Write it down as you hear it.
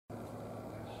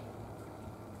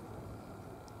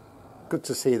Good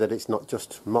to see that it's not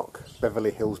just mock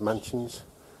Beverly Hills mansions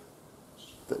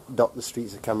that dot the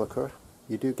streets of Kamakura.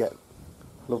 You do get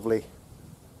lovely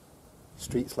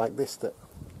streets like this that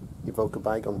evoke a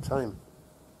bygone time.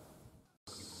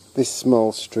 This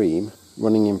small stream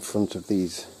running in front of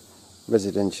these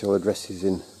residential addresses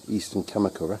in eastern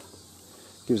Kamakura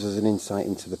gives us an insight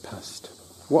into the past.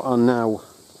 What are now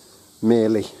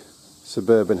merely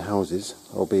suburban houses,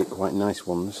 albeit quite nice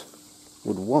ones,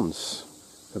 would once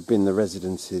have been the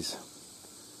residences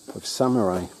of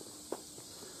samurai.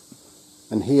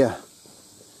 And here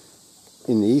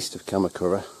in the east of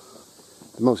Kamakura,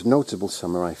 the most notable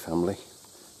samurai family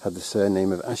had the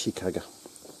surname of Ashikaga.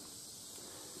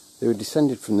 They were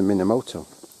descended from the Minamoto.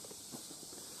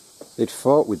 They'd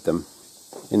fought with them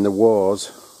in the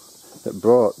wars that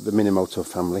brought the Minamoto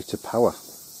family to power.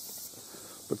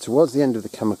 But towards the end of the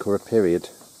Kamakura period,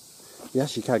 the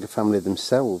Ashikaga family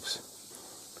themselves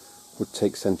would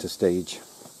take centre stage.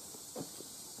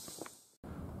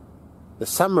 The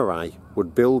samurai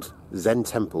would build Zen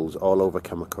temples all over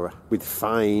Kamakura with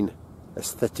fine,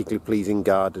 aesthetically pleasing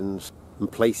gardens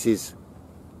and places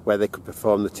where they could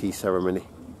perform the tea ceremony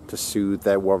to soothe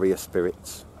their warrior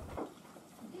spirits.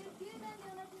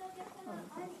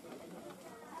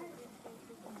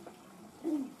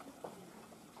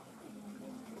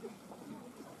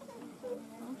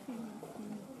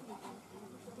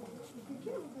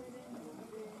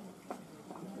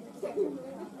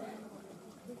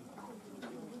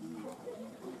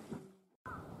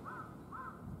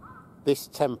 This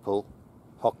temple,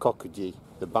 Hokoku-ji,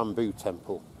 the bamboo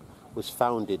temple, was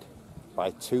founded by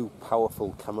two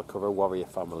powerful Kamakura warrior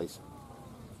families,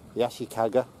 the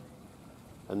Ashikaga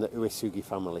and the Uesugi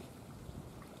family.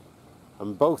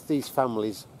 And both these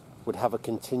families would have a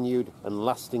continued and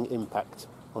lasting impact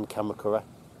on Kamakura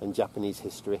and Japanese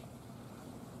history.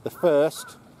 The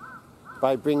first,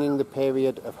 by bringing the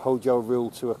period of Hojo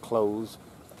rule to a close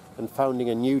and founding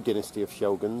a new dynasty of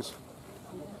shoguns,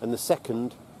 and the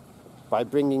second, by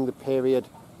bringing the period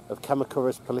of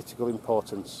Kamakura's political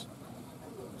importance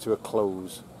to a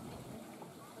close.